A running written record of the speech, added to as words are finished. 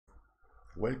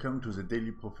Welcome to the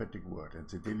Daily Prophetic Word, and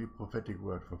the Daily Prophetic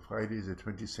Word for Friday, the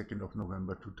 22nd of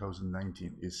November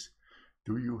 2019 is,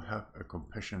 do you have a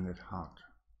compassionate heart?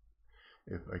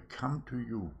 If I come to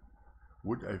you,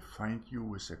 would I find you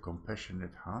with a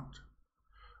compassionate heart?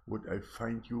 Would I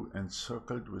find you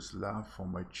encircled with love for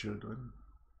my children?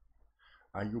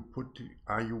 Are you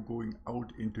going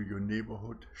out into your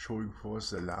neighborhood, showing forth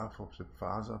the love of the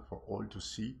Father for all to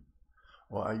see?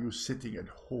 Or are you sitting at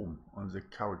home on the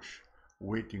couch,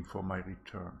 waiting for my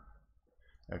return?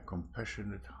 A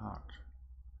compassionate heart.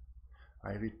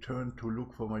 I return to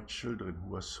look for my children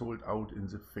who are sold out in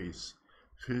the face,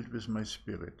 filled with my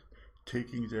spirit,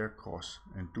 taking their cross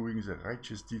and doing the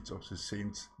righteous deeds of the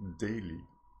saints daily.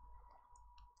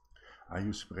 Are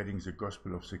you spreading the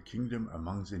gospel of the kingdom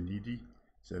among the needy,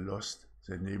 the lost,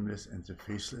 the nameless, and the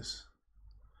faceless?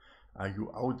 Are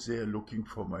you out there looking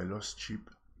for my lost sheep?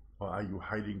 Or are you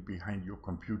hiding behind your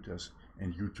computers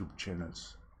and YouTube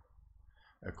channels?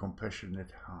 A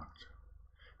compassionate heart.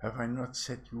 Have I not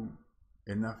set you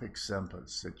enough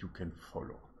examples that you can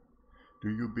follow?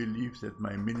 Do you believe that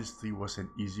my ministry was an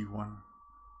easy one?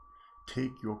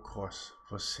 Take your cross,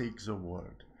 forsake the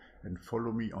world, and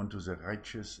follow me onto the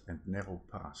righteous and narrow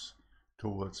path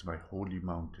towards my holy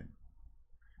mountain.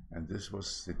 And this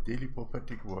was the Daily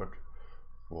Prophetic Word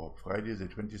for Friday, the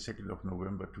 22nd of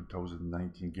November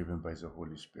 2019, given by the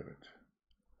Holy Spirit.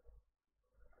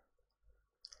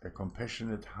 A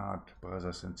compassionate heart,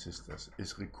 brothers and sisters,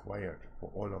 is required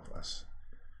for all of us.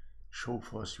 Show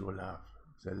forth your love,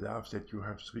 the love that you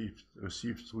have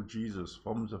received through Jesus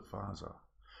from the Father.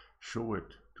 Show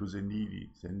it to the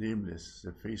needy, the nameless,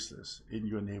 the faceless in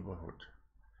your neighborhood.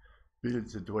 Build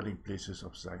the dwelling places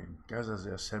of Zion, gather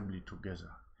the assembly together,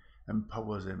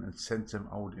 empower them and send them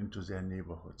out into their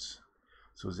neighborhoods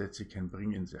so that they can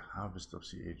bring in the harvest of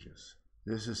the ages.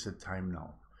 This is the time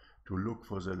now to look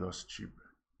for the lost sheep,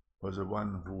 for the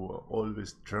one who are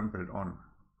always trampled on,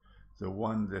 the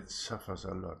one that suffers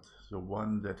a lot, the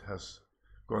one that has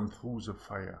gone through the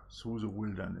fire, through the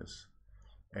wilderness,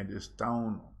 and is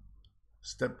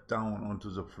stepped down onto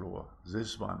the floor.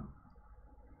 This one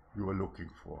you are looking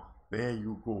for. There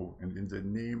you go, and in the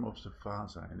name of the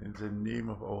Father, and in the name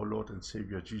of our Lord and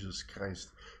Savior Jesus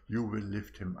Christ, you will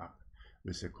lift him up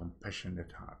with a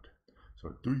compassionate heart.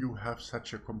 So do you have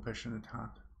such a compassionate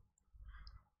heart?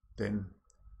 Then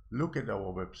look at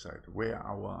our website, where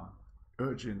our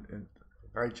urgent and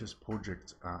righteous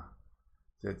projects are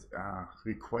that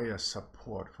require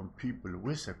support from people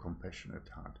with a compassionate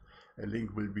heart. A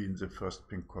link will be in the first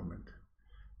pinned comment.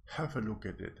 Have a look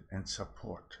at it and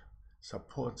support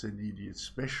the needy.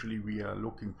 Especially we are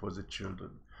looking for the children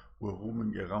who are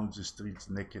roaming around the streets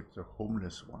naked, the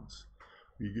homeless ones.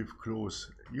 We give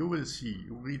clothes. You will see,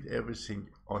 you read everything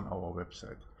on our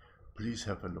website. Please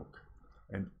have a look.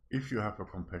 And if you have a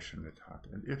compassionate heart,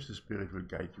 and if the Spirit will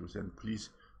guide you, then please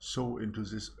sow into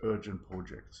this urgent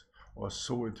project, or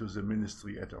sow into the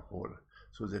ministry as a whole,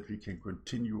 so that we can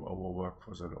continue our work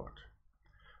for the Lord.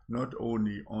 Not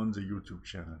only on the YouTube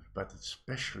channel, but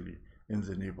especially in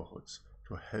the neighborhoods,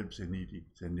 to help the needy,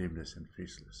 the nameless and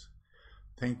faceless.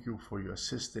 Thank you for your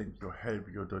assistance, your help,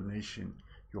 your donation,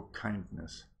 your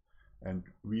kindness. And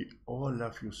we all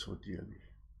love you so dearly.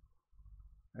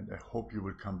 And I hope you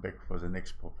will come back for the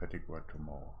next prophetic word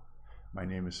tomorrow. My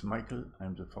name is Michael.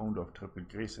 I'm the founder of Triple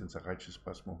Grace and the Righteous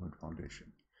Path Movement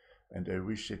Foundation. And I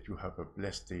wish that you have a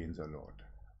blessed day in the Lord.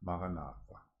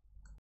 Maranatha.